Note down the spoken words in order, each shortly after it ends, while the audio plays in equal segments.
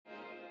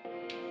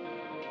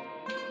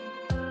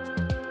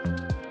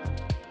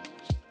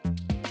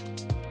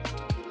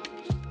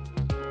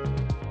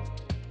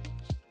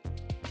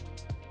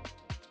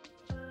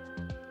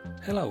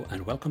Hello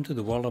and welcome to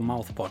the World of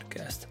Mouth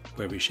podcast,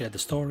 where we share the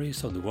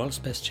stories of the world's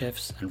best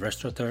chefs and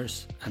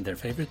restaurateurs and their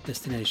favorite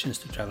destinations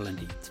to travel and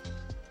eat.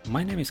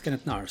 My name is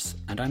Kenneth Nars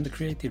and I'm the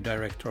creative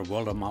director of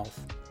World of Mouth,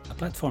 a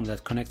platform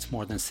that connects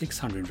more than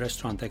 600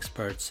 restaurant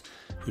experts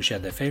who share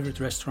their favorite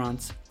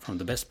restaurants, from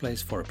the best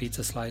place for a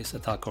pizza slice, a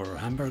taco or a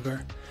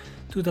hamburger,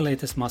 to the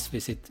latest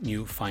must-visit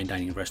new fine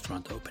dining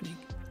restaurant opening.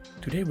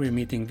 Today we're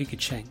meeting Vicky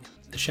Cheng,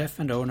 the chef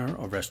and owner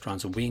of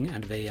restaurants Wing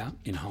and Vea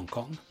in Hong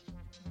Kong.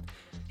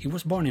 He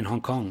was born in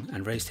Hong Kong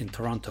and raised in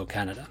Toronto,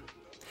 Canada.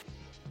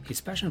 His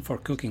passion for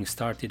cooking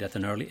started at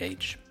an early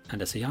age,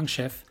 and as a young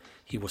chef,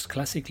 he was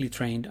classically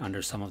trained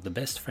under some of the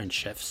best French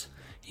chefs,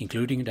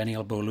 including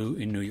Daniel Boulud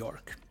in New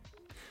York.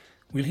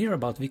 We'll hear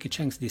about Vicky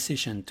Cheng's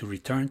decision to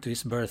return to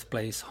his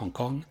birthplace, Hong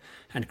Kong,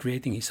 and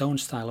creating his own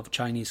style of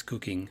Chinese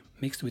cooking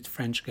mixed with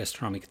French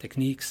gastronomic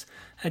techniques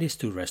at his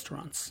two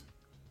restaurants.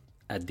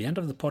 At the end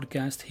of the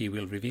podcast, he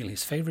will reveal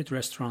his favorite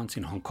restaurants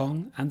in Hong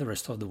Kong and the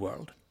rest of the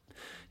world.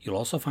 You'll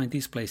also find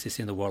these places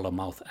in the World of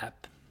Mouth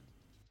app.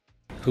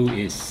 Who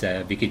is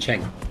Vicky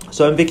Cheng?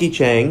 So I'm Vicky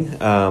Cheng.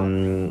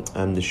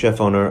 I'm the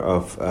chef owner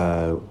of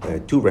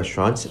two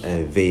restaurants,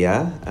 Vea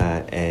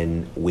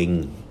and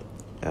Wing.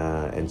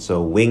 And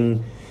so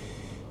Wing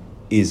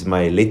is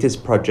my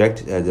latest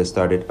project that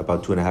started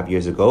about 2.5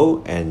 years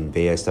ago, and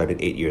Vea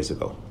started 8 years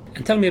ago.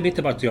 And tell me a bit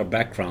about your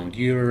background.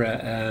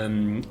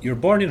 You're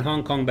born in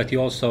Hong Kong, but you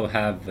also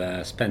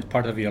have spent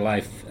part of your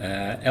life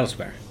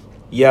elsewhere.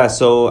 Yeah,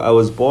 so I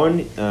was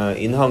born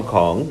in Hong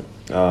Kong,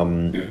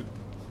 and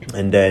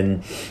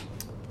then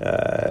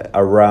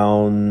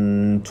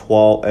around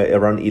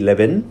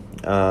 11,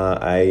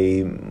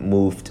 I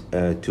moved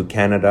to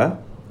Canada.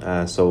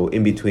 So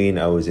in between,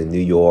 I was in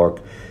New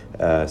York,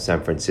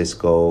 San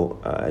Francisco,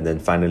 and then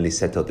finally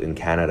settled in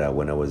Canada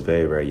when I was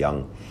very, very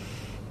young.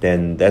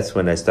 Then that's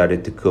when I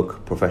started to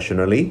cook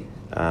professionally,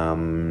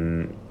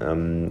 and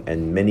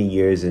many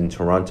years in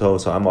Toronto.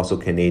 So I'm also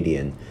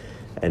Canadian.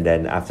 And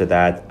then after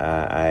that,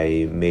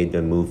 I made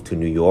the move to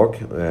New York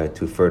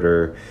to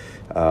further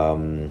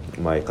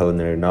my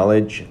culinary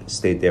knowledge,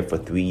 stayed there for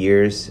 3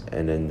 years,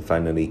 and then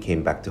finally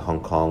came back to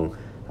Hong Kong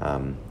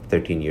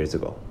 13 years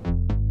ago.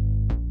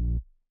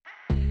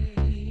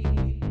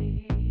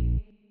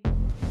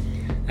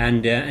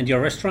 And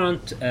your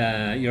restaurant,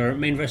 your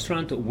main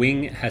restaurant,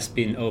 Wing, has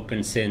been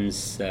open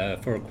since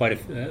for quite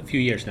a few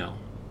years now.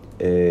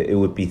 It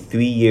would be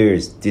 3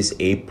 years this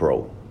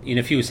April. In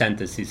a few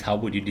sentences, how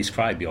would you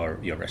describe your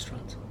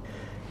restaurant?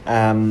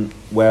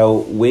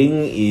 Well,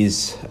 Wing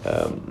is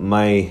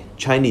my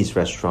Chinese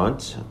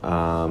restaurant.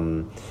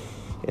 And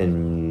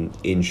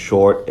in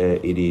short,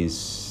 it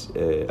is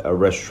a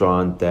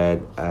restaurant that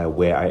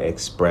where I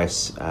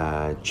express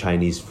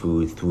Chinese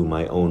food through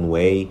my own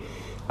way.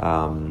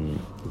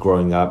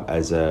 Growing up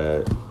as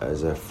a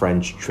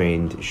French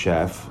trained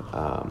chef,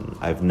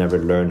 I've never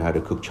learned how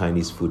to cook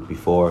Chinese food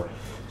before.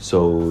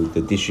 So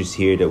the dishes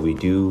here that we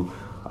do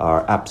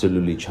are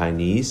absolutely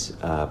Chinese,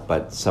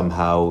 but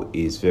somehow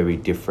is very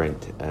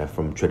different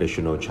from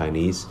traditional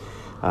Chinese.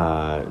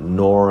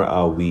 Nor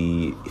are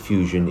we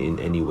fusion in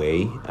any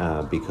way,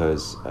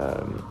 because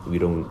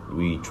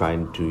we try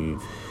not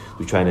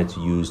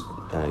to use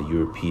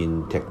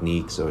European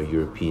techniques or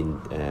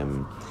European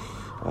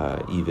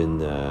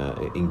even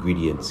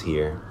ingredients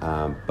here.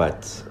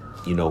 But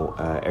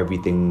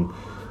everything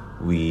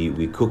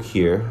we cook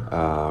here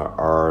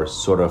are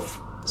sort of,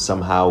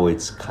 somehow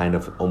it's kind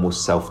of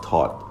almost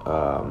self-taught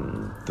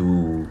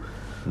through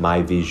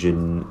my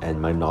vision and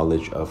my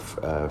knowledge of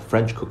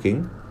French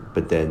cooking,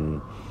 but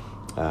then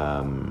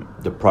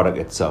the product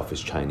itself is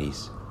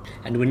Chinese.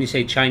 And when you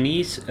say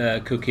Chinese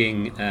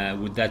cooking,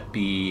 would that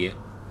be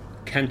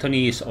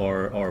Cantonese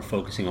or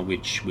focusing on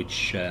which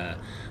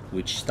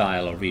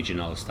style or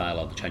regional style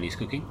of the Chinese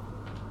cooking?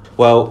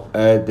 Well,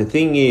 the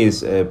thing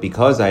is,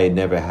 because I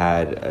never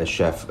had a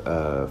chef,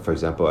 for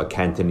example, a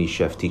Cantonese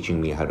chef teaching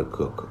me how to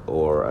cook,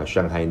 or a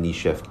Shanghainese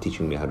chef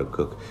teaching me how to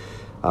cook,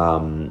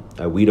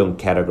 we don't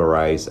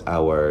categorize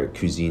our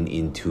cuisine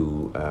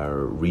into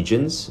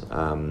regions.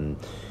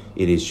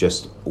 It is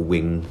just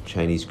Wing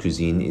Chinese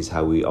cuisine is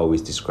how we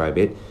always describe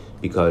it,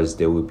 because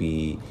there will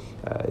be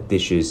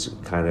dishes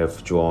kind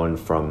of drawn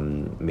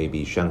from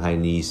maybe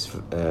Shanghainese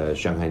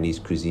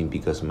cuisine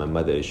because my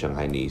mother is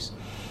Shanghainese.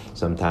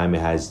 Sometimes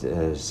it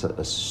has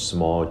a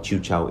small Chiu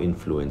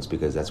influence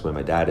because that's where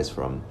my dad is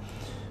from.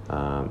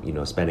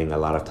 Spending a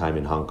lot of time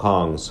in Hong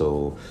Kong,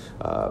 so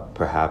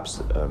perhaps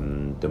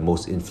the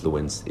most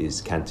influence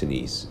is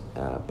Cantonese.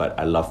 But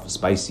I love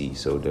spicy,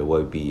 so there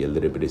will be a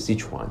little bit of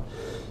Sichuan.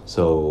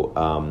 So,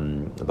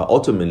 but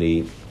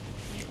ultimately,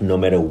 no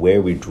matter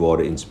where we draw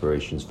the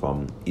inspirations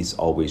from, it's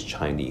always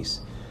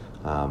Chinese.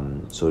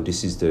 So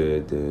this is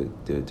the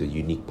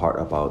unique part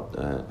about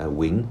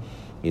Wing,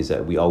 is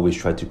that we always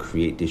try to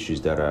create dishes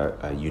that are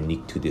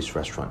unique to this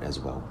restaurant as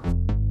well.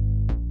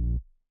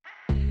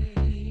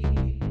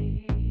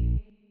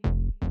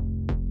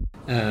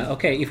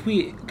 Okay, if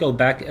we go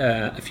back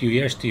a few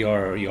years to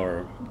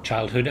your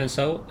childhood and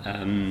so,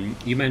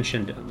 you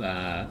mentioned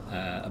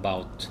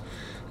about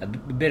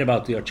bit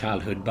about your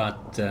childhood,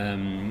 but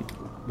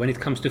when it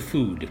comes to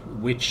food,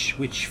 which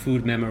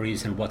food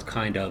memories and what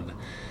kind of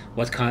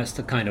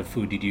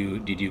food did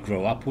you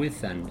grow up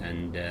with,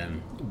 and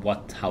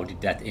how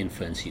did that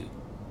influence you?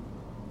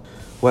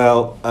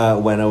 Well,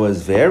 when I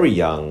was very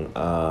young,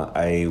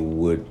 I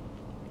would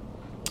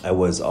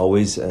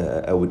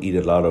eat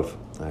a lot of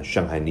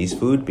Shanghainese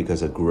food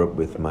because I grew up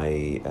with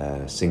my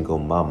single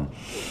mom,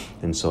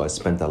 and so I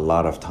spent a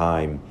lot of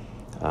time,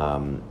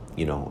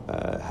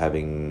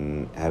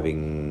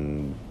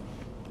 having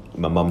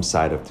my mom's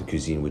side of the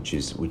cuisine, which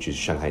is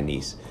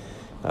Shanghainese,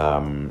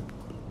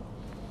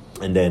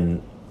 and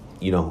then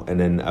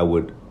I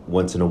would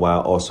once in a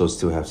while also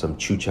still have some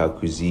Chuchao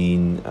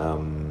cuisine,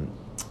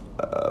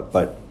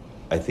 but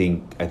I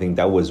think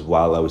that was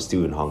while I was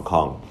still in Hong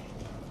Kong.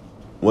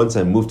 Once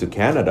I moved to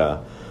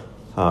Canada,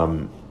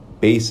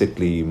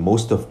 basically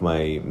most of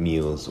my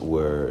meals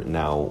were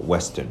now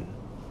Western.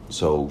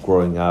 So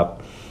growing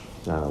up,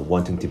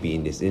 wanting to be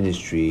in this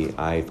industry,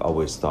 I've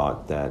always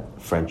thought that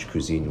French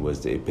cuisine was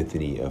the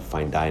epitome of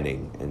fine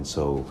dining, and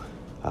so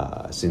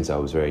since I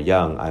was very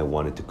young, I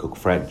wanted to cook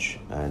French,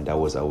 and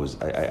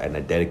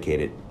I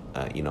dedicated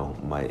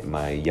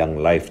my young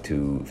life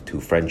to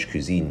French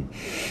cuisine,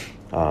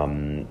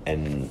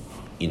 and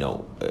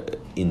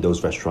in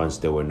those restaurants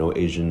there were no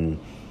Asian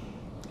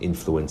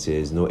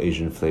influences, no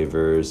Asian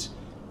flavors.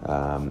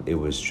 It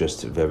was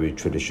just very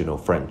traditional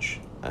French,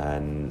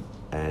 and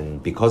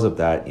because of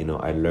that,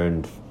 I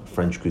learned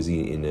French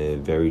cuisine in a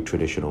very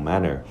traditional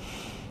manner,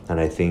 and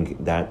I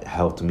think that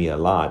helped me a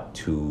lot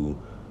to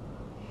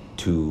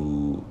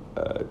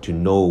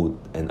know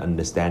and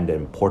understand the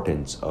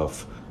importance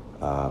of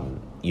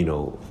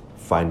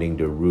finding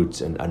the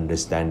roots and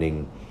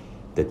understanding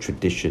the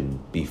tradition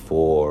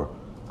before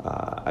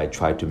I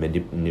try to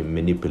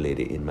manipulate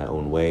it in my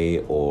own way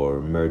or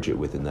merge it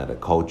with another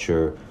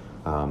culture.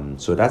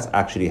 So that's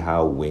actually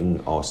how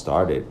Wing all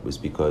started, was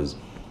because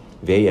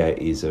Vea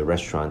is a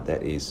restaurant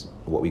that is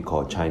what we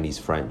call Chinese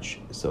French.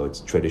 So it's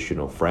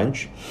traditional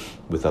French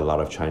with a lot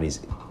of Chinese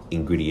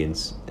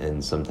ingredients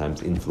and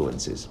sometimes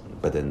influences.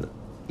 But then,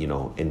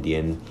 in the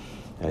end,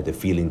 the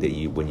feeling that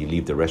when you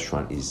leave the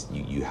restaurant is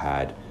you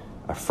had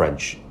a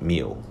French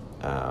meal,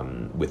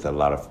 with a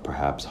lot of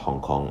perhaps Hong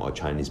Kong or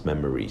Chinese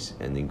memories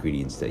and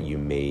ingredients that you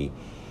may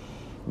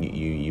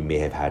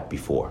have had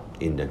before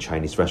in a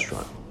Chinese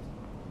restaurant.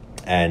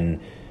 And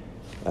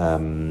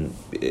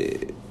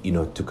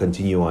to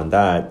continue on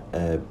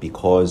that,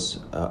 because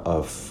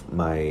of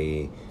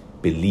my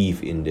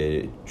belief in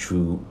the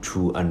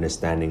true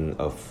understanding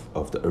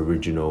of the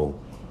original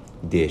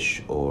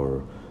dish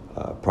or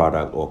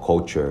product or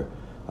culture,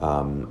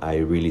 I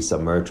really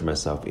submerged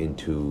myself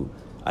into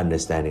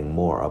understanding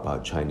more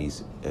about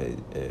Chinese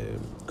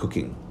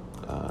cooking.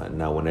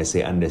 Now, when I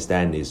say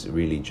understand, is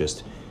really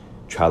just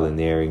trial and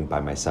erroring by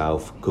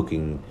myself,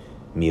 cooking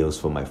meals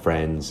for my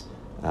friends,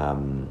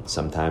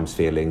 sometimes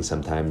failing,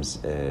 sometimes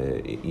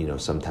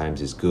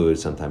sometimes it's good,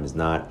 sometimes it's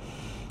not,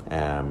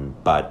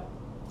 but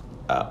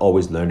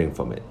always learning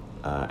from it.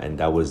 And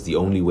that was the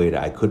only way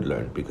that I could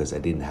learn, because I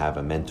didn't have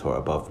a mentor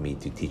above me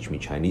to teach me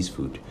Chinese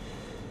food.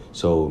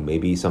 So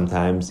maybe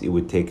sometimes it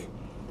would take,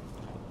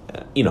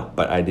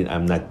 but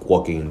I'm not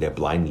walking in there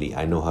blindly.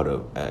 I know how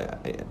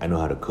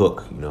to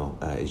cook.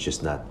 It's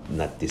just not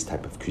this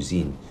type of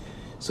cuisine.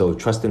 So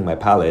trusting my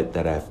palate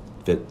that I've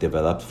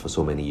developed for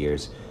so many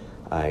years,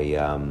 I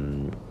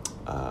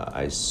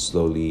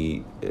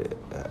slowly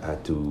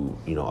had to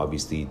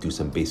obviously do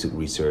some basic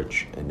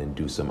research and then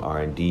do some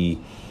R&D.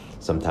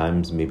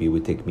 Sometimes maybe it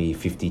would take me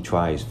 50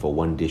 tries for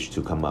one dish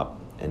to come up,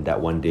 and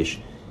that one dish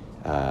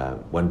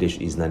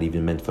is not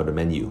even meant for the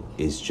menu.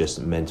 It's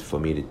just meant for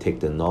me to take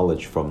the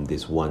knowledge from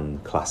this one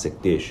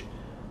classic dish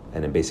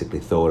and then basically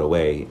throw it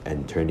away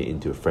and turn it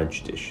into a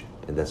French dish.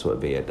 And that's what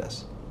Vea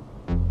does.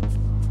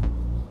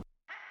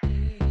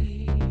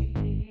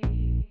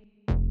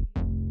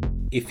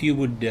 If you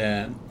would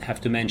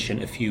have to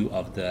mention a few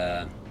of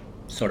the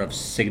sort of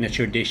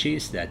signature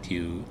dishes that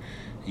you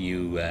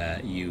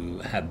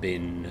have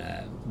been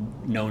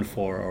known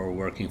for or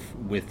working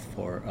with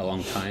for a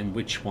long time,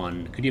 which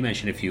one could you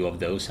mention a few of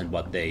those and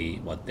what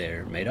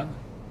they're made of?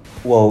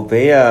 Well,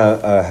 Vea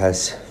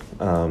has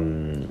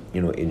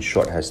in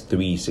short has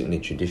three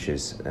signature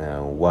dishes.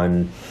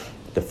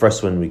 The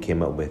first one we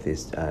came up with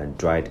is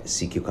dried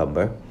sea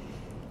cucumber.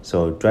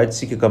 So dried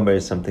sea cucumber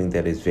is something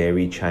that is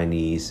very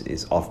Chinese,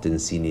 is often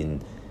seen in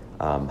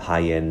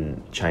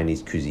high-end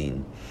Chinese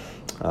cuisine.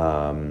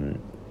 And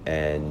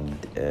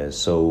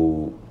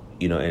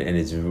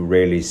it's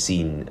rarely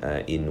seen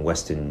in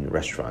Western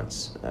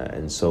restaurants.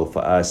 And so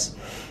for us,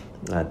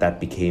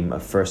 that became a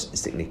first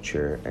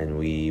signature, and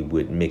we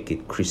would make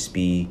it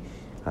crispy.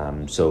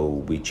 So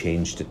we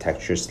changed the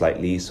texture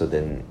slightly. So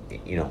then,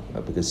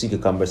 because sea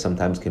cucumber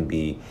sometimes can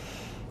be,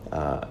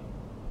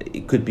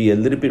 it could be a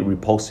little bit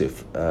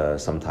repulsive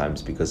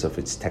sometimes because of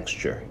its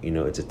texture.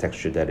 It's a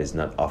texture that is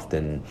not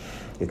often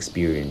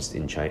experienced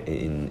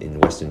in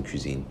Western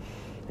cuisine.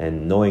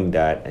 And knowing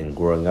that and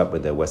growing up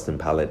with a Western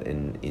palate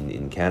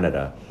in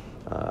Canada,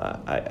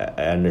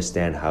 I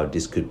understand how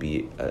this could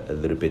be a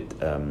little bit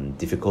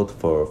difficult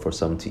for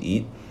some to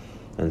eat,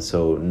 and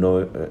so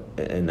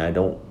and I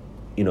don't,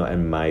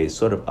 and my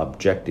sort of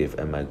objective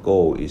and my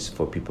goal is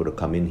for people to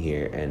come in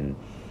here and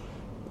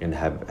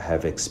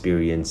have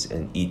experience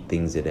and eat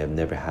things that they've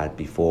never had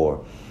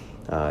before,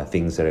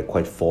 things that are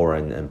quite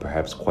foreign and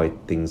perhaps quite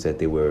things that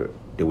they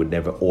would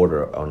never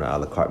order on an a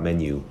la carte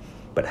menu,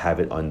 but have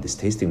it on this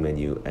tasting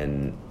menu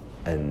and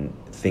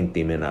think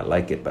they may not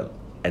like it, but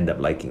end up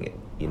liking it,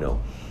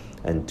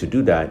 And to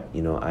do that,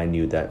 I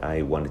knew that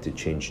I wanted to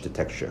change the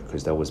texture,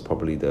 because that was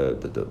probably the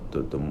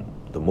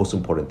most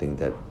important thing,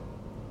 that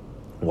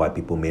why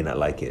people may not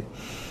like it.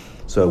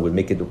 So I would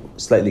make it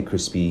slightly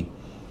crispy,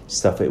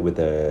 stuff it with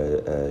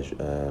a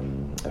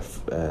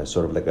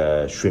sort of like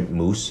a shrimp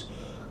mousse,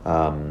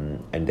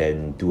 and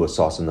then do a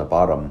sauce on the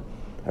bottom,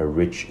 a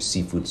rich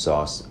seafood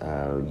sauce,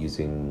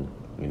 using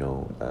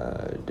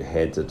the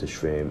heads of the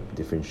shrimp,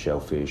 different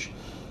shellfish,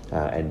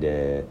 and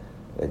the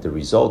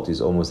result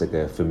is almost like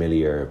a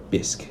familiar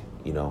bisque,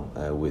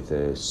 with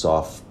a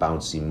soft,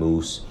 bouncy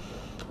mousse,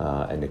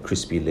 and a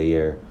crispy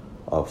layer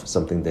of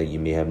something that you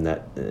may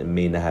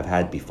not have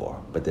had before.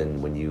 But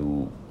then when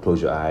you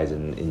close your eyes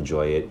and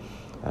enjoy it,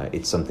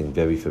 it's something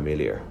very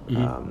familiar,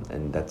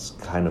 and that's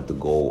kind of the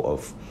goal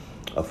of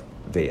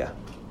Vea.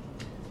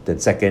 Then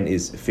second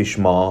is fish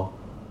maw,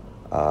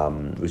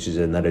 which is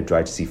another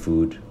dried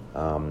seafood.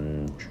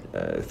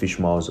 Fish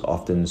maw is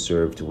often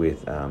served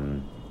with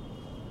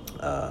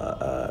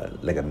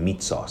like a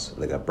meat sauce,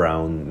 like a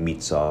brown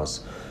meat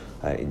sauce,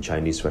 in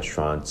Chinese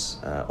restaurants,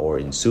 or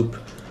in soup.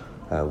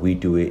 We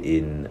do it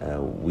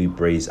we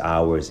braise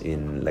ours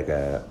in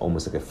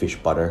almost like a fish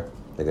butter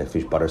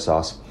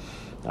sauce,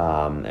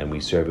 and we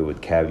serve it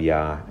with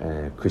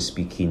caviar,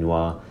 crispy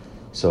quinoa.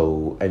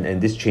 So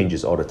and this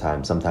changes all the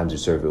time. Sometimes we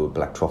serve it with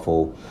black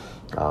truffle.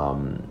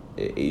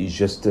 It's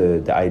just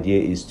the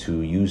idea is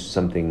to use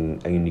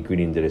an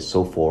ingredient that is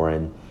so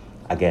foreign.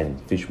 Again,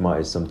 fish maw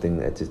is something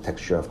that's a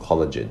texture of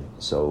collagen.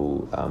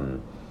 So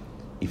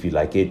if you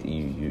like it,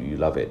 you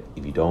love it.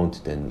 If you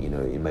don't, then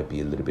it might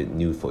be a little bit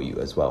new for you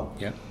as well.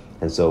 Yeah.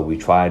 And so we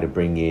try to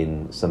bring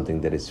in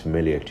something that is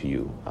familiar to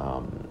you,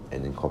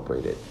 and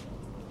incorporate it.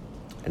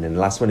 And then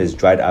the last one is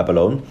dried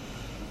abalone.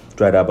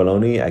 Dried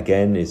abalone,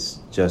 again, is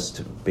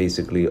just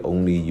basically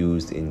only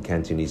used in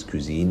Cantonese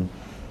cuisine.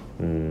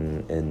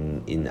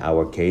 And in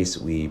our case,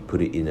 we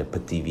put it in a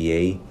petit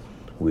vier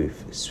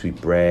with sweet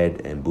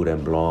bread and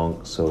boudin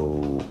blanc.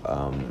 So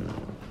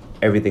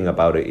everything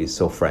about it is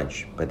so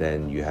French. But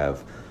then you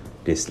have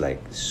this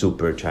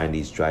super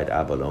Chinese dried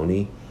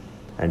abalone.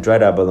 And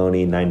dried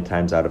abalone 9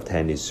 times out of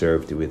 10 is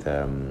served with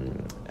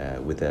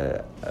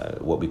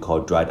what we call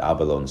dried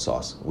abalone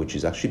sauce, which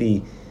is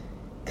actually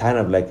kind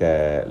of like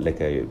a jus,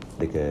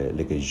 like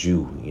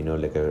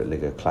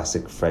a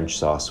classic French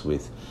sauce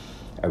with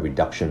a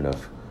reduction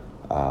of,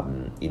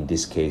 in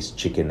this case,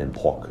 chicken and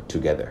pork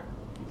together.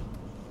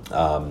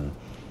 And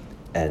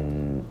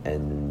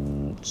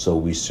so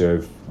we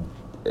serve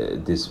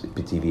this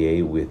petit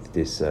vier with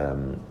this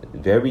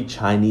very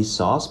Chinese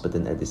sauce, but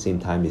then at the same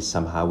time is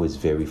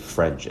very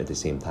French at the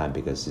same time,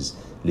 because it's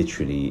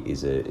literally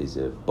is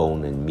a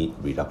bone and meat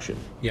reduction.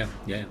 Yeah.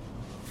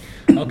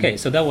 Okay,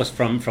 so that was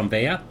from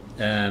Vea.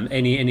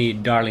 Any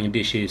darling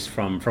dishes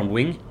from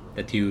Wing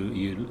that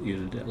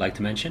you'd like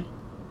to mention?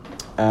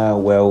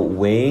 Well,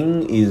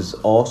 Wing is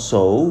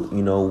also,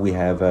 we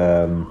have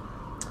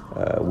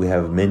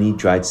many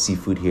dried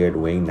seafood here at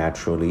Wing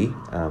naturally,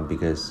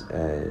 because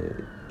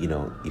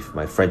if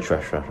my French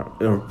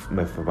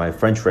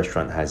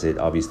restaurant has it,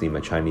 obviously my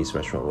Chinese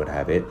restaurant would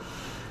have it.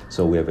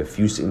 So we have a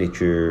few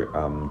signature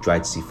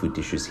dried seafood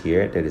dishes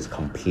here that is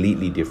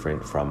completely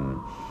different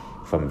from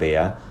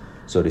Vea.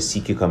 So the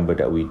sea cucumber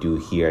that we do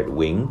here at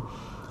Wing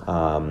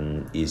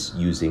is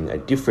using a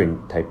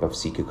different type of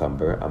sea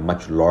cucumber, a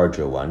much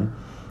larger one,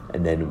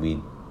 and then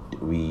we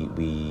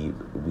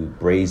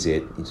braise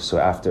it. So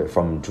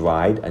from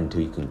dried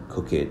until you can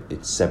cook it,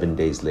 it's 7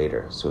 days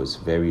later. So it's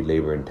very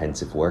labor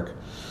intensive work.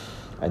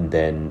 And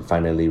then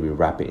finally we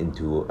wrap it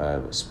into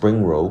a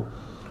spring roll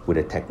with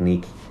a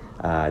technique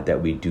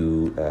that we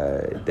do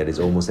that is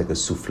almost like a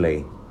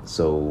souffle.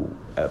 So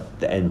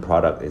the end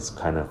product is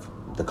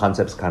the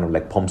concept's kind of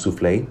like pomme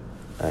souffle,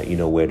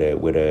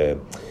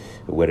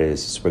 where the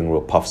spring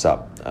roll puffs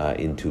up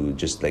into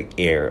just like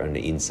air on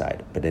the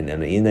inside. But then on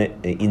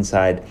the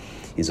inside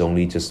is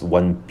only just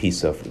one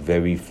piece of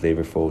very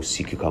flavorful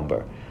sea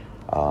cucumber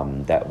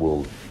that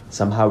will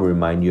somehow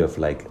remind you of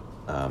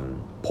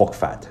pork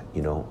fat.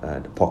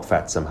 The pork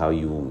fat somehow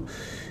you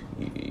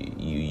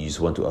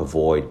just want to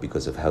avoid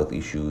because of health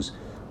issues.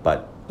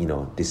 But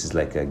this is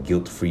like a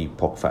guilt-free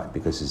pork fat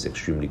because it's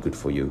extremely good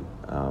for you,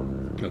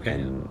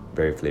 and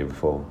very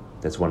flavorful.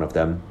 That's one of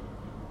them.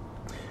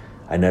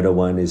 Another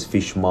one is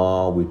fish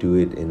maw. We do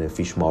it in a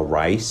fish maw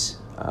rice,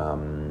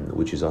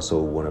 which is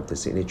also one of the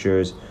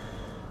signatures.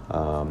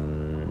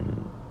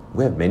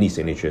 We have many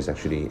signatures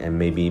actually, and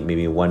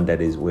maybe one that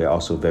we're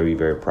also very,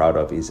 very proud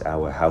of is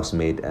our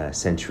house-made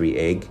century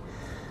egg,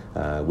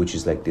 which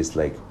is like this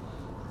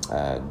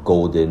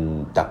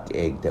golden duck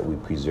egg that we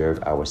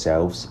preserve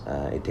ourselves.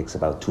 It takes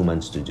about 2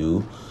 months to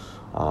do,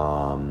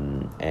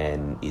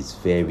 and it's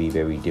very,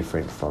 very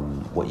different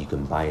from what you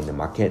can buy in the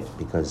market,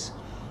 because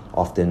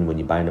often when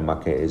you buy in the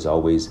market, it's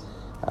always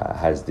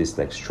has this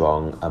like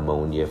strong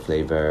ammonia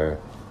flavor,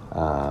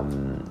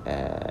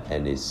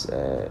 and it's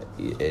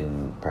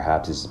and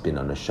perhaps it's been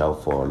on the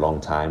shelf for a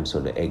long time, so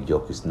the egg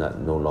yolk is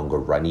no longer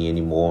runny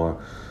anymore,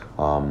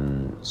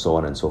 so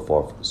on and so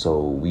forth. So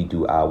we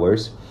do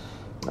ours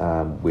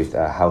with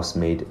a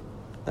house-made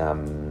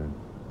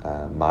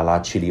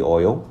mala chili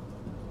oil,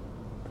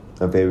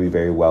 a very,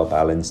 very well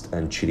balanced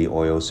and chili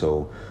oil,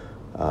 so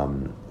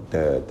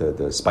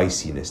the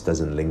spiciness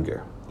doesn't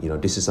linger.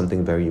 This is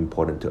something very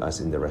important to us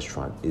in the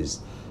restaurant,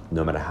 is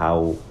no matter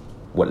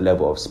what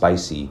level of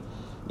spicy,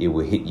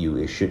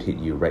 it should hit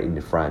you right in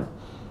the front,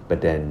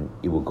 but then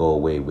it will go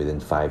away within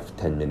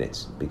 5-10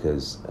 minutes,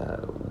 because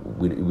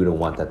we don't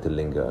want that to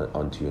linger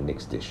onto your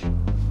next dish.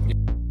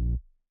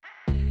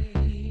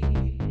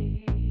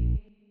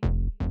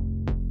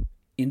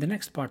 In the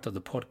next part of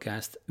the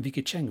podcast,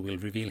 Vicky Cheng will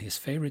reveal his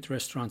favorite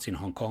restaurants in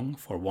Hong Kong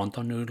for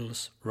wonton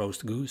noodles,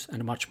 roast goose,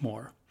 and much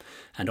more,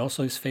 and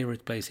also his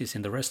favorite places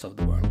in the rest of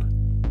the world.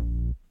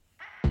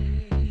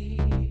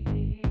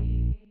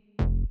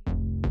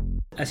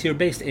 As you're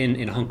based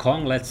in Hong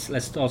Kong,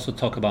 let's also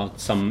talk about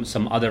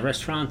some other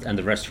restaurants and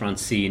the restaurant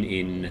scene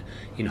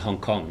in Hong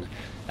Kong.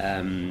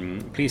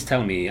 Please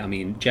tell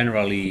me,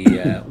 generally,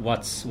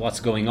 what's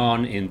going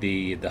on in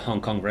the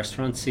Hong Kong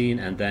restaurant scene,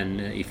 and then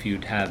if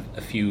you'd have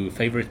a few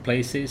favorite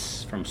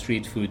places from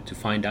street food to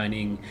fine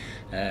dining,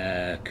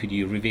 could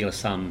you reveal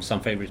some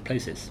favorite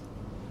places?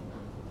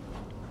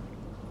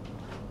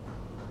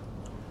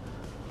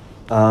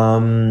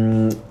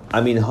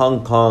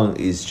 Hong Kong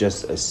is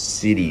just a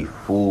city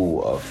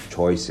full of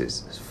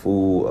choices,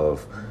 full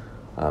of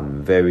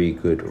very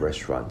good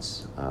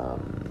restaurants,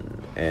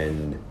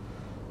 and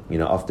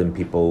often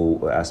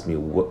people ask me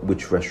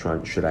which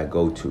restaurant should I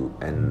go to,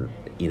 and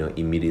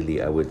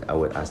immediately I would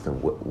ask them,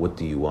 what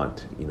do you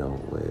want?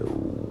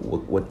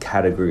 What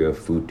category of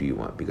food do you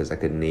want? Because I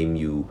can name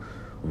you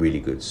really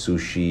good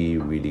sushi,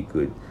 really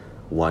good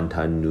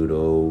wonton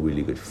noodle,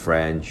 really good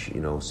French,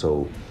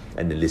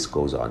 and the list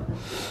goes on.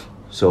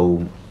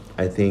 So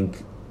I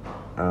think,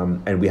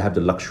 and we have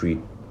the luxury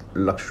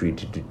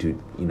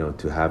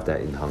to have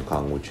that in Hong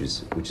Kong, which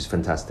is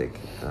fantastic.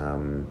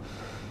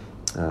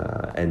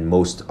 And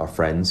most are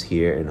friends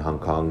here in Hong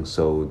Kong,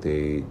 so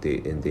they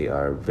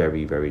are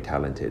very, very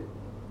talented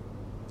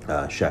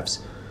chefs.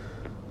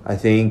 I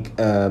think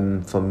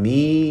for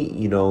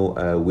me,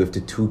 with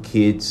the 2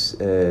 kids,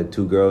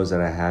 2 girls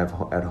that I have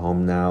at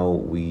home now,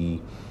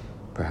 we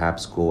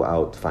perhaps go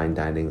out fine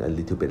dining a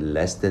little bit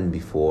less than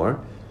before.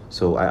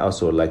 So I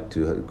also like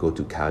to go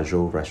to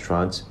casual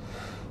restaurants.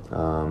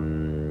 I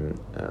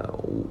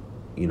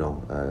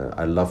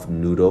love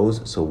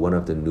noodles. So one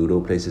of the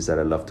noodle places that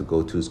I love to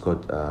go to is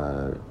called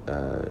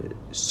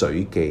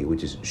Sui Gei,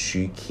 which is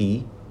Xu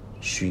Ki.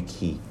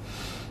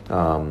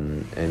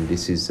 And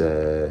this is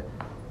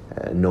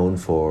known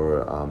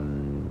for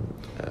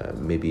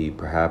maybe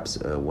perhaps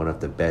one of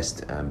the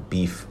best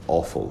beef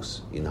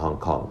offals in Hong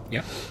Kong.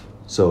 Yeah.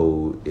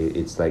 So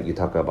it's like you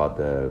talk about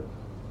the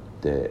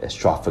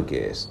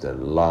esophagus, the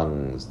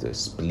lungs, the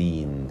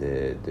spleen,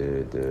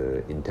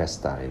 the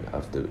intestine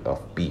of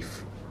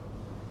beef,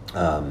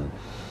 and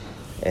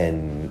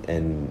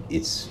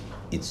it's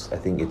I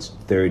think it's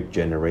 3rd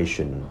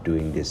generation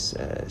doing this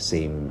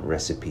same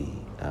recipe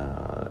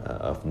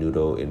of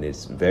noodle, and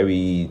it's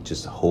very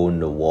just hole in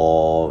the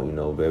wall,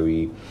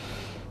 very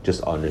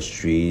just on the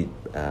street,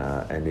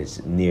 and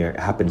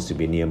happens to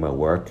be near my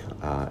work,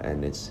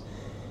 and it's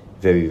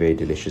very, very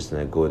delicious, and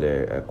I go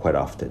there quite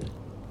often.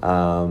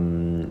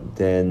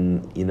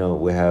 Then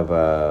we have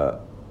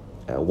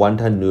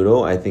wonton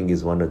noodle. I think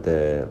is one of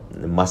the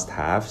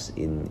must-haves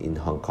in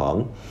Hong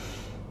Kong,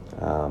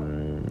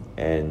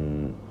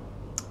 and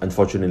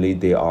unfortunately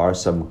there are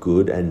some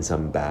good and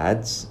some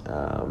bads.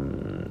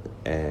 The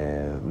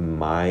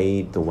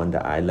one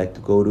that I like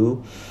to go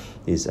to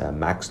is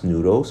Max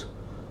Noodles.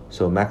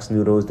 So Max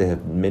Noodles, they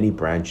have many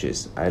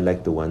branches. I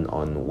like the one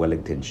on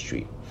Wellington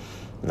Street.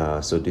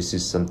 So this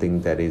is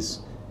something that is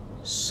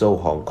so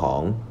Hong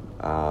Kong.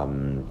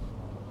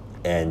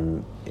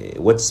 And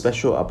what's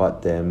special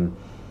about them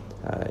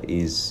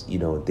is,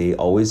 they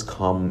always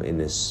come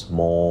in a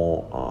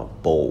small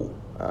bowl.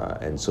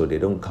 And so they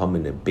don't come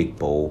in a big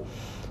bowl.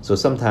 So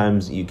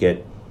sometimes you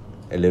get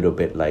a little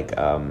bit like,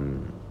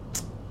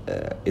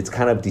 it's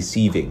kind of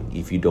deceiving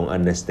if you don't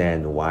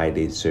understand why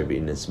they serve it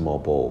in a small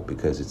bowl,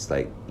 because it's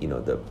like,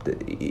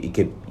 it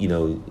could,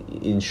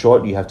 in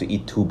short, you have to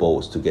eat 2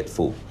 bowls to get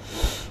full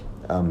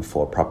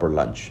for proper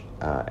lunch,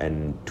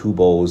 and 2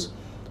 bowls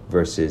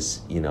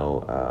versus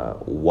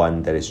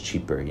one that is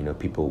cheaper.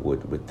 People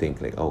would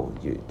think like, oh,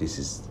 this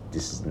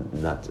is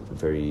not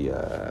very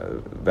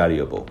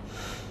valuable,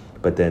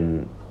 but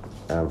then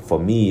for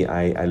me,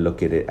 I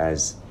look at it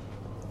as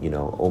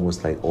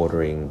almost like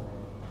ordering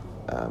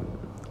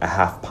a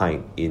half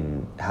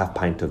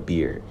pint of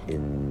beer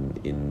in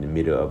the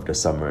middle of the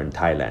summer in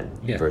Thailand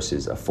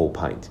versus a full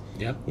pint.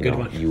 Yeah, good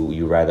one.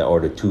 You rather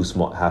order 2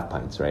 small half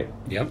pints, right?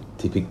 Yep.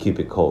 To keep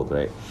it cold,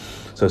 right?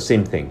 So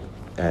same thing.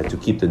 To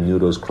keep the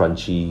noodles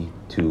crunchy,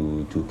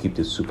 to keep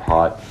the soup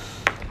hot,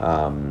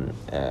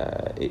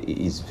 it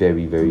is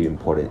very, very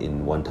important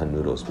in wonton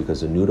noodles,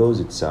 because the noodles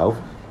itself,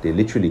 they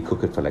literally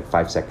cook it for like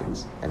 5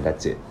 seconds and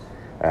that's it.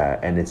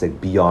 And it's like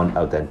beyond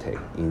al dente.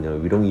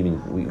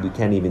 We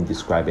can't even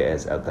describe it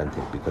as al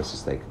dente, because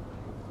it's like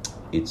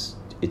it's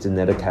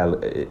another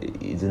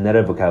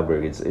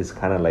vocabulary. It's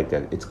kind of like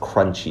it's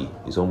crunchy.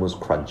 It's almost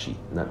crunchy,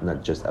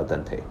 not just al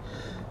dente.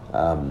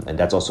 And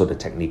that's also the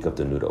technique of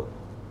the noodle.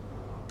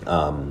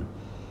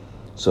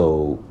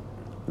 So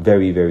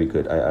very, very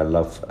good. I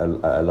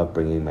love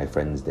bringing my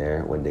friends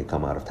there when they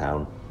come out of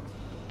town.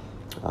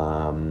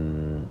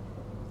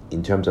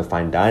 In terms of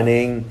fine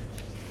dining,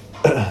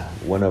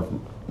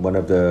 one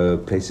of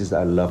the places that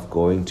I love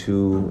going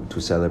to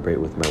celebrate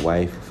with my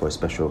wife for a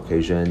special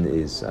occasion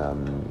is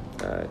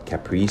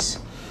Caprice,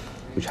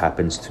 which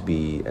happens to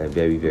be a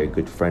very, very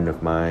good friend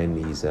of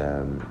mine. He's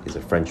a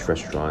French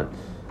restaurant,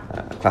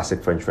 a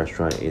classic French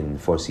restaurant in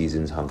Four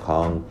Seasons, Hong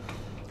Kong.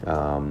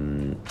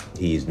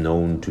 He's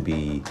known to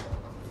be,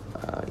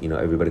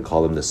 everybody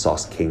call him the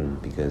sauce king,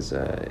 because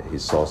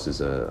his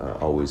sauces are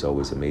always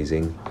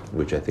amazing,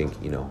 which I think,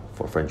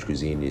 for French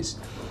cuisine is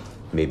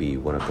maybe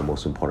one of the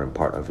most important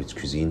part of its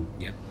cuisine.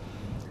 Yeah.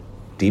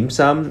 Dim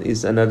sum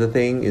is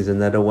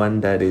another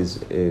one that is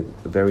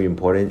very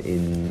important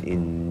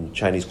in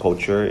Chinese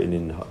culture and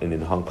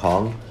in Hong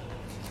Kong.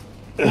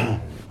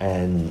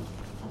 and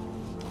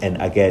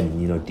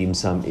again, dim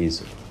sum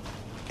is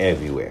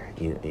everywhere.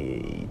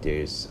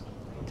 There's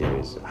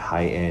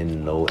high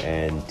end, low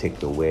end,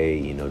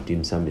 takeaway.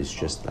 Dim sum is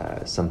just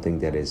something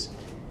that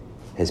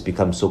has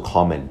become so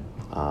common.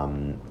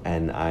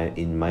 And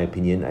in my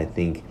opinion, I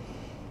think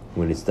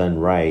when it's done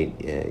right,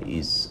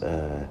 is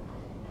a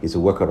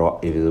work of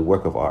art. It is a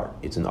work of art.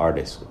 It's an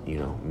artist,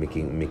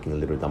 making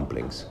little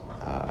dumplings.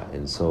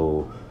 And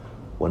so,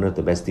 one of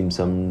the best dim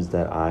sums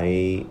that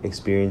I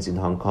experienced in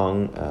Hong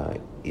Kong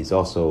is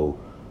also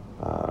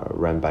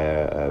run by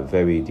a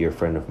very dear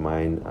friend of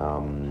mine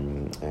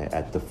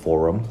at the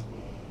Forum.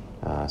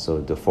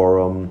 So the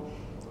Forum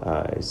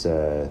is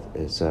a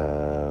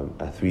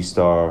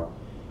 3-star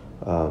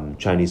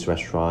Chinese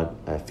restaurant,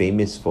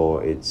 famous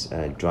for its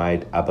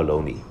dried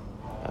abalone.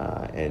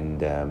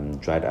 And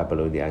dried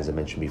abalone, as I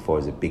mentioned before,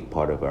 is a big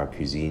part of our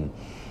cuisine.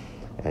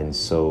 And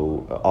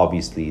so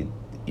obviously,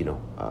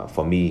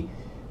 for me,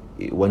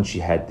 once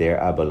you had their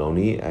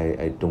abalone,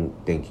 I don't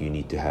think you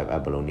need to have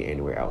abalone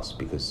anywhere else,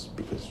 because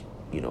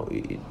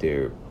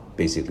they're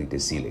basically the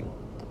ceiling.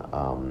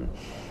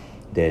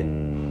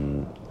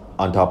 Then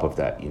on top of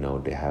that,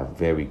 they have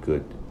very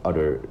good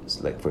other,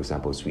 like for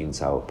example, sweet and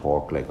sour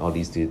pork. Like all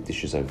these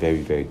dishes are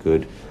very, very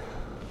good.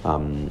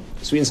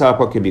 Sweet and sour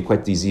pork can be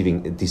quite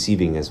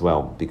deceiving as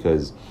well,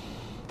 because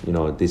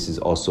this is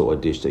also a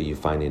dish that you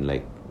find in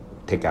like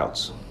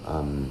takeouts,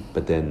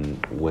 but then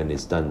when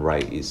it's done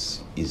right,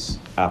 is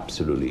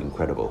absolutely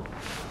incredible.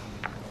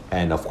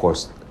 And of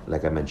course,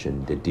 like I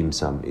mentioned, the dim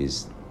sum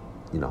is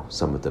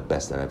some of the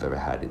best that I've ever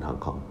had in Hong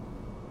Kong.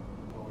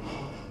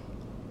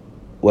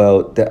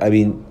 Well,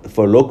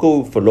 for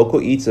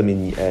local eats,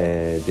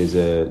 there's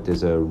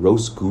a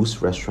roast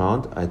goose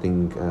restaurant. I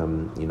think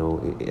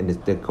and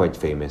they're quite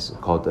famous,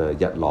 called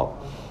Yat Lok,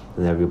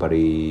 and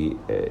everybody,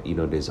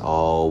 there's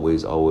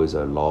always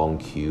a long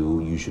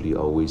queue. Usually,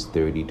 always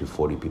 30 to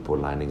 40 people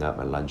lining up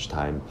at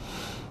lunchtime,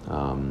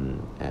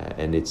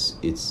 and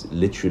it's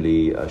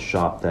literally a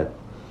shop that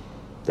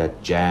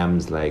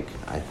jams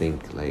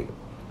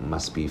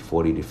must be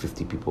 40 to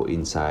 50 people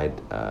inside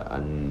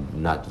a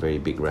not very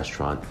big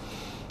restaurant.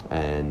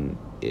 And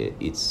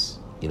it's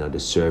the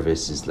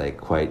service is like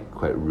quite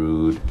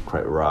rude,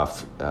 quite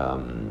rough,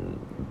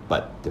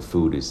 but the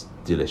food is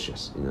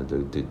delicious.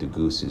 The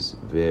goose is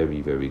very,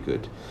 very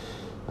good.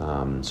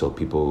 So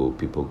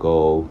people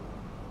go.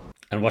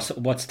 And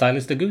what style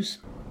is the goose?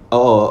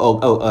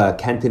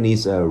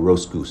 Cantonese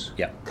roast goose.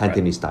 Yeah,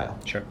 Cantonese right. style.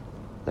 Sure.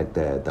 Like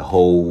the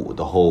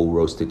whole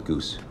roasted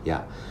goose.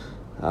 Yeah.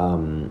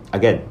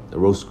 Again, the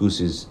roast goose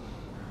is.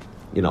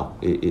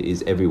 It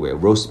is everywhere.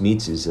 Roast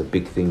meats is a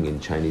big thing in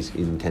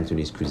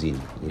Cantonese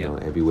cuisine.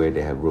 Everywhere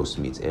they have roast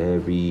meats.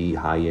 Every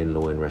high-end,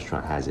 low-end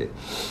restaurant has it.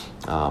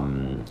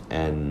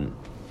 And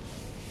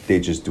they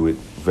just do it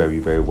very,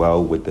 very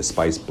well with the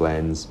spice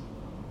blends,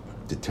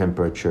 the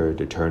temperature,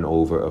 the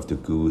turnover of the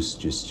goose,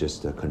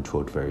 just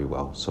controlled very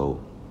well. So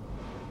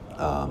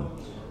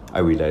I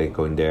really like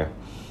going there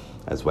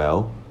as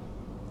well.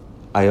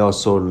 I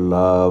also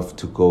love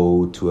to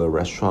go to a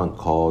restaurant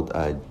called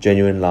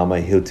Genuine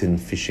Lama Hilton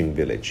Fishing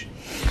Village.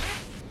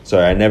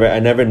 Sorry, I never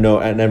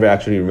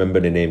actually remember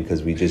the name,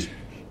 because we just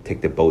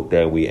take the boat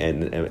there. We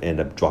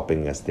end up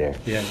dropping us there.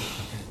 Yeah.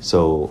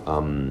 So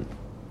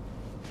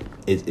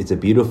it's a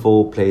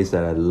beautiful place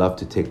that I love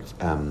to take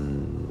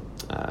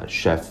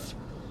chef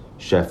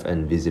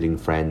and visiting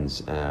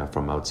friends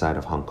from outside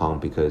of Hong Kong,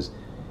 because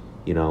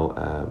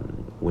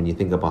when you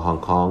think about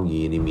Hong Kong,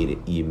 you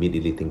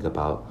immediately think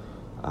about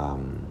a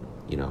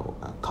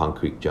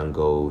concrete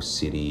jungle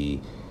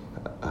city,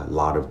 a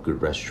lot of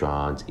good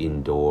restaurants,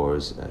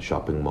 indoors,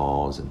 shopping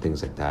malls, and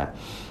things like that.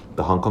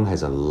 But Hong Kong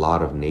has a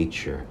lot of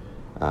nature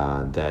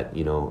that,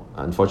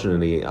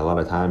 unfortunately, a lot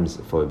of times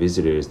for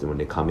visitors, when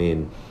they come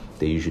in,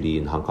 they're usually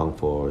in Hong Kong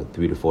for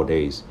 3 to 4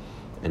 days.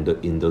 And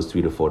in those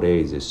 3 to 4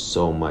 days, there's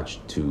so much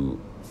to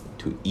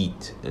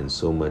eat and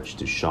so much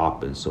to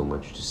shop and so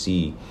much to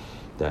see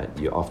that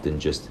you're often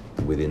just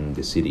within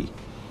the city.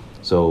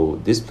 So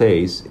this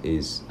place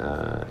is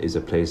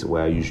a place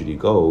where I usually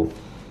go.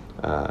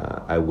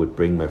 I would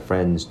bring my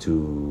friends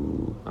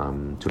to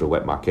the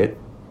wet market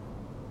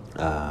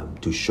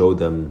to show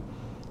them,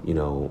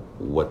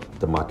 what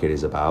the market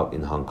is about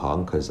in Hong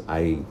Kong, because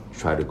I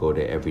try to go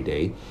there every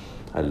day.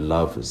 I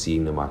love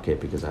seeing the market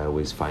because I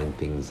always find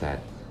things that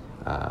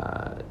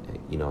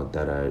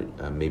that are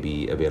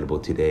maybe available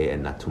today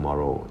and not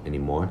tomorrow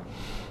anymore.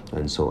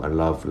 And so I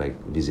love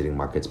visiting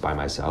markets by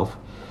myself.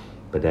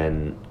 But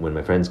then when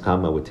my friends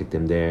come, I would take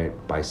them there,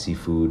 buy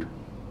seafood,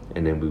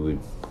 and then we would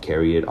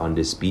carry it on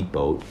this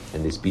speedboat.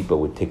 And this speedboat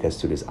would take us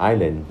to this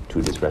island,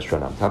 to this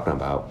restaurant I'm talking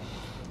about.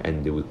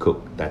 And they would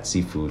cook that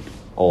seafood,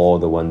 all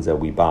the ones that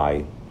we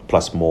buy,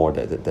 plus more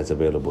that's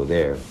available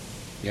there.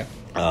 Yeah.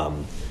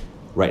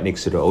 Right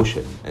next to the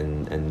ocean,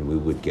 and we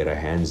would get our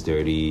hands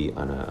dirty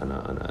on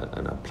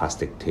a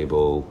plastic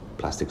table,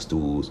 plastic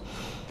stools,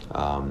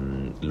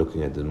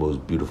 looking at the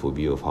most beautiful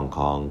view of Hong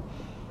Kong,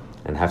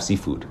 and have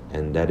seafood.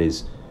 And that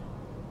is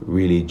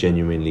really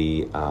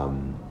genuinely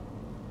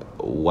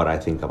what I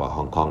think about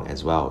Hong Kong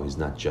as well. Is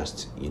not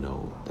just the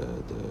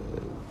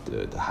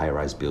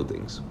high-rise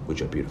buildings,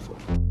 which are beautiful.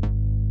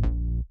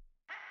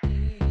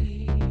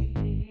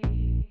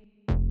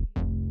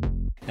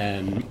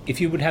 If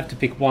you would have to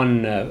pick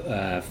one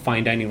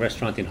fine dining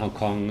restaurant in Hong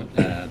Kong,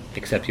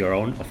 except your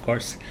own, of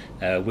course,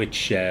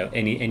 which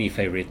any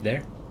favorite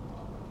there?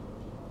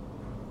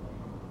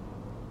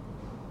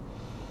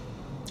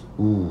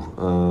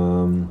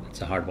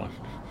 It's a hard one.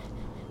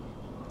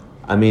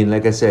 I mean,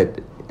 like I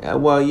said, they're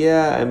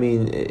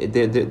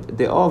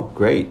all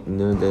great.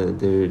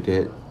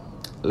 They're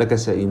like I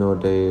said,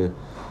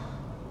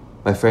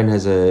 my friend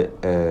has a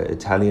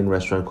Italian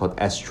restaurant called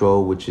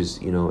Estro, which is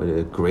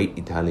a great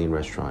Italian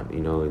restaurant.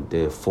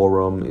 The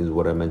Forum is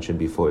what I mentioned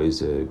before,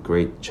 is a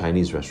great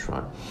Chinese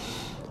restaurant.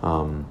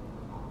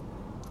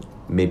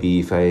 Maybe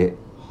if I,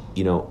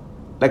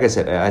 like I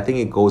said, I think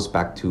it goes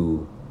back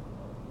to,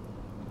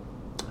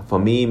 for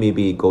me,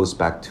 maybe it goes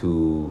back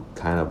to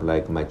kind of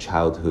like my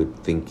childhood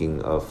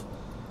thinking of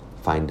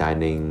fine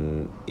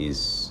dining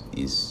is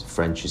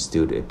French is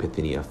still the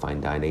epitome of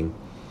fine dining.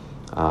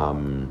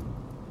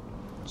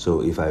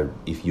 So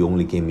if you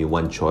only gave me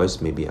one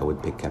choice, maybe I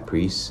would pick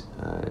Caprice.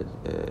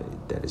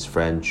 That is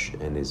French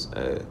and it's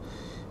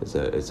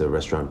a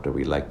restaurant that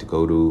we like to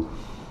go to,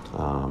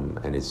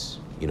 and it's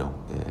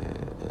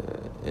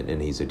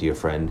and he's a dear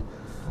friend.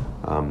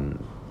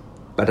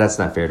 But that's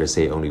not fair to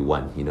say only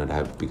one,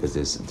 because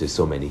there's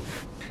so many.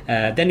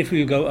 Then if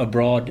we go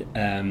abroad,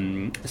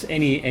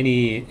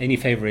 any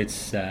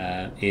favorites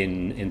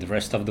in the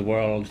rest of the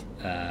world,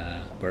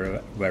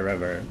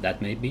 wherever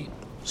that may be?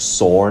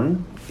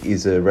 Sorn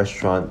is a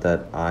restaurant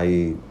that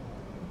I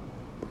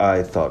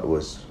thought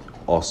was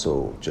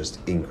also just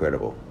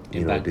incredible.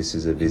 This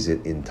is a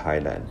visit in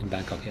Thailand. In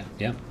Bangkok,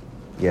 yeah.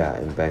 Yeah,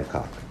 in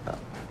Bangkok.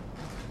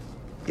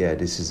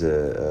 This is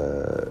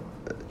a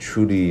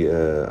truly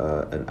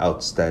an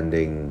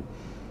outstanding,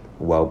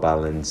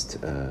 well-balanced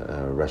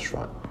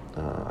restaurant,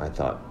 I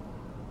thought.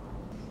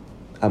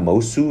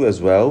 Mosu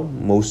as well.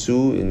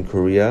 Mosu in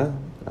Korea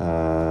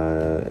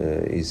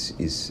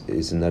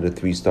is another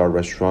 3-star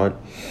restaurant.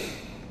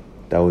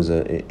 That was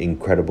an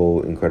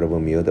incredible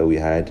meal that we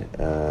had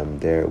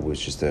there. It was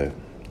just a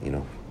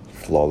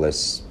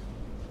flawless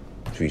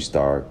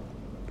 3-star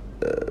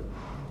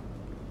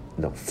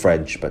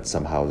French, but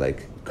somehow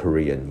like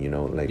Korean,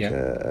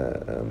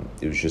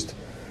 it was just,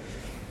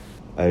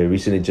 I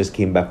recently just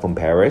came back from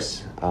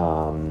Paris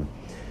to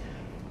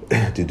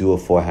do a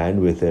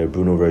forehand with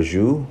Bruno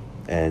Rajou,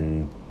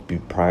 and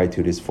prior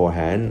to this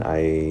forehand,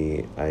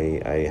 I've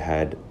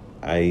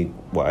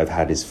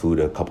had his food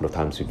a couple of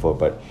times before,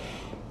 but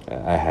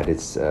I had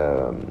it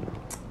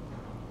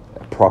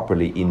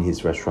properly in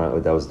his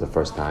restaurant. That was the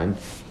first time,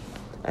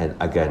 and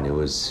again, it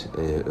was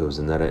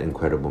another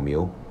incredible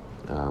meal.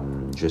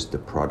 Just the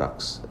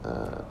products,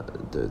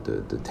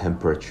 the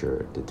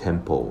temperature, the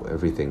tempo,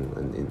 everything,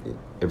 and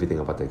everything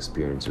about the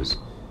experience was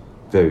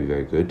very,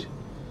 very good.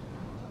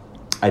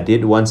 I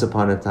did once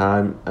upon a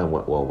time, it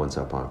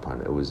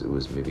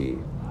was maybe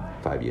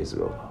 5 years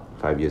ago.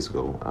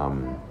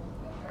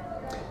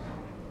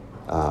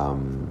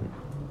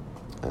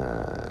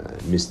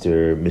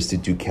 Mr.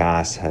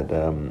 Ducasse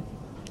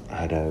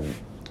had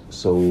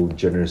so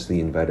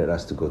generously invited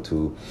us to go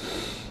to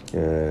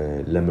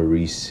Le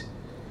Maurice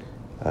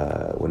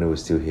when it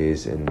was still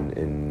his,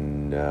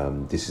 and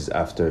this is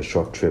after a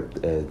short trip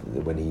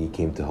when he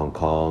came to Hong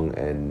Kong,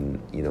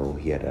 and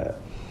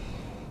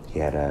he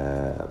had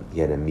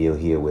a meal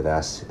here with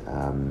us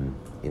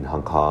in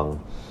Hong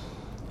Kong,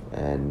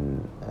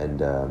 and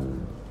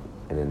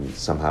then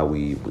somehow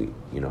we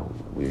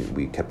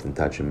kept in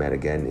touch and met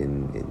again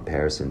in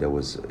Paris, and that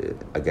was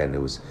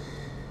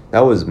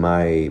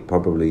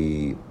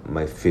probably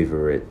my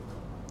favorite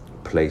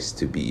place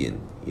to be in.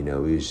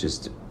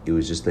 It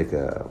was just like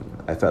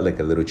I felt like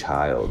a little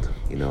child,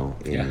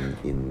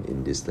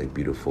 in this like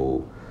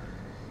beautiful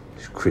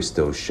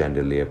crystal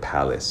chandelier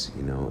palace.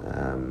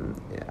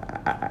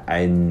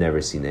 I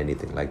never seen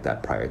anything like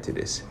that prior to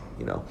this,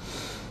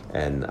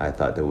 and I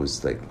thought that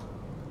was like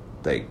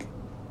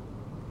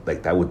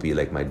that would be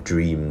like my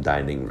dream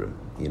dining room.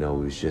 It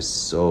was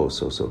just so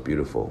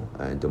beautiful,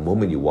 and the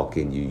moment you walk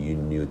in, you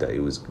knew that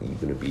you're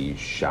going to be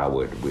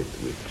showered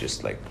with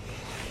just like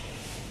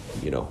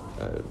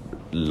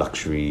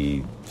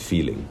luxury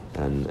feeling,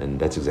 and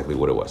that's exactly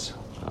what it was,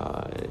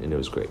 and it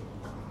was great.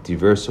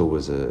 Diverso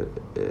was a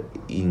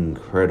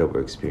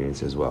incredible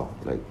experience as well,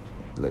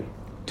 like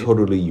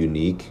totally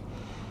unique,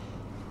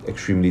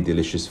 extremely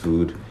delicious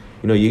food.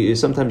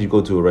 Sometimes you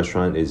go to a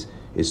restaurant is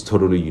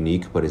totally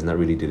unique, but it's not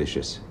really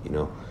delicious.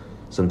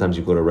 Sometimes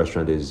you go to a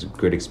restaurant, is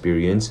great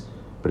experience,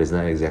 but it's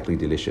not exactly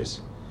delicious.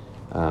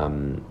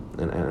 And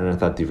I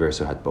thought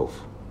Diverso had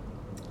both.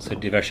 So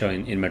Diverso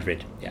in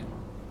Madrid, yeah.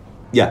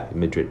 Yeah, in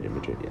Madrid, yeah.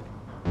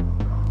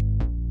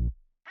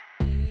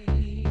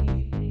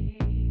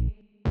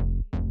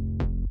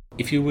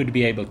 If you would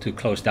be able to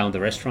close down the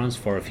restaurants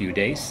for a few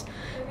days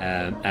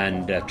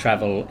and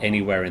travel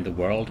anywhere in the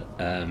world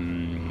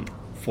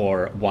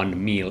for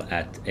one meal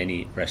at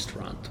any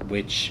restaurant,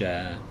 which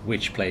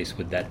place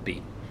would that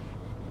be?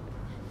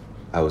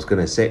 I would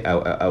have said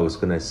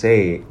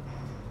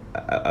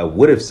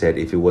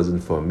if it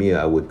wasn't for me,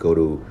 I would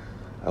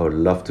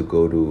love to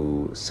go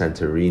to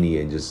Santorini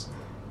and just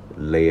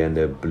lay on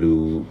the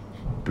blue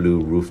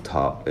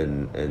rooftop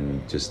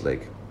and just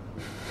like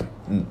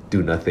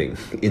do nothing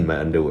in my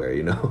underwear,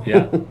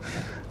 Yeah.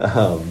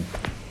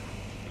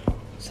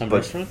 Some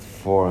restaurant?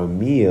 For a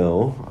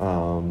meal,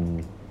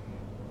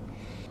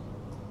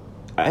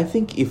 I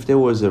think if there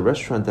was a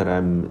restaurant that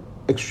I'm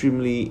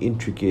extremely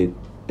interested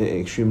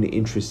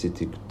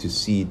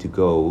to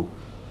go,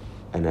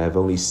 and I've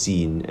only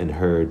seen and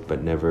heard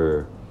but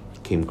never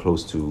came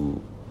close to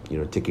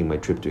taking my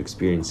trip to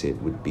experience it,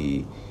 would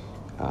be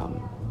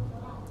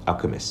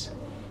Alchemist.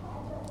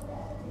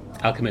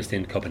 Alchemist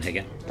in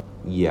Copenhagen.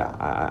 Yeah,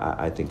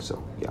 I think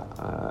so. Yeah,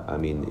 I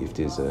mean, if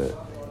there's a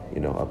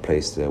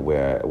place there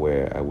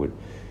where I would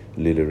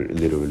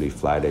literally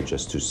fly there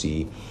just to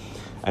see,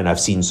 and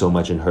I've seen so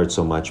much and heard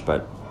so much,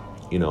 but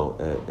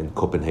in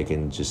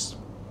Copenhagen just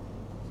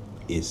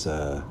is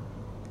a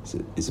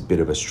bit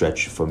of a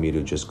stretch for me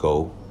to just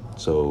go.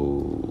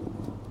 So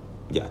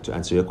yeah, to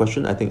answer your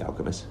question, I think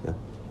Alchemist. Yeah.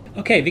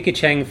 Okay, Vicky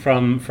Cheng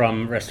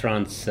from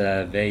restaurants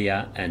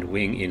Vea and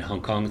Wing in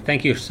Hong Kong.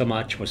 Thank you so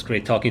much. It was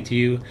great talking to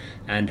you,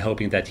 and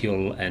hoping that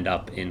you'll end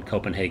up in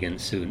Copenhagen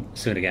soon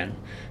again.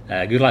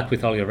 Good luck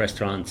with all your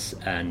restaurants,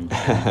 and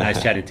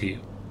nice chatting to you.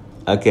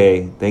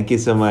 Okay, thank you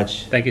so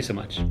much. Thank you so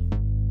much.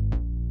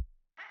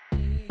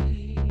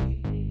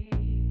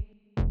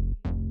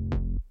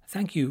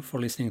 Thank you for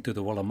listening to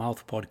the Wall of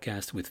Mouth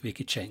podcast with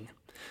Vicky Cheng,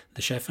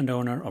 the chef and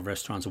owner of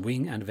restaurants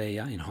Wing and Vea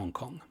in Hong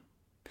Kong.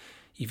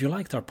 If you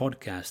liked our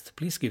podcast,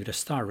 please give it a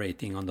star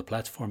rating on the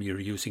platform you're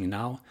using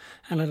now,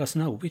 and let us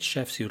know which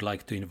chefs you'd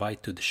like to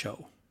invite to the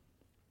show.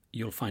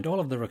 You'll find all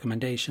of the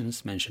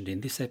recommendations mentioned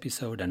in this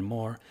episode and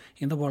more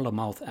in the Wall of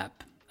Mouth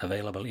app,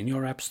 available in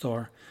your app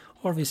store,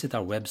 or visit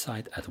our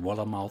website at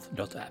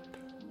wallofmouth.app.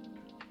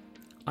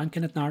 I'm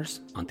Kenneth Nars.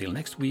 Until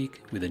next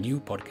week with a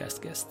new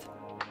podcast guest.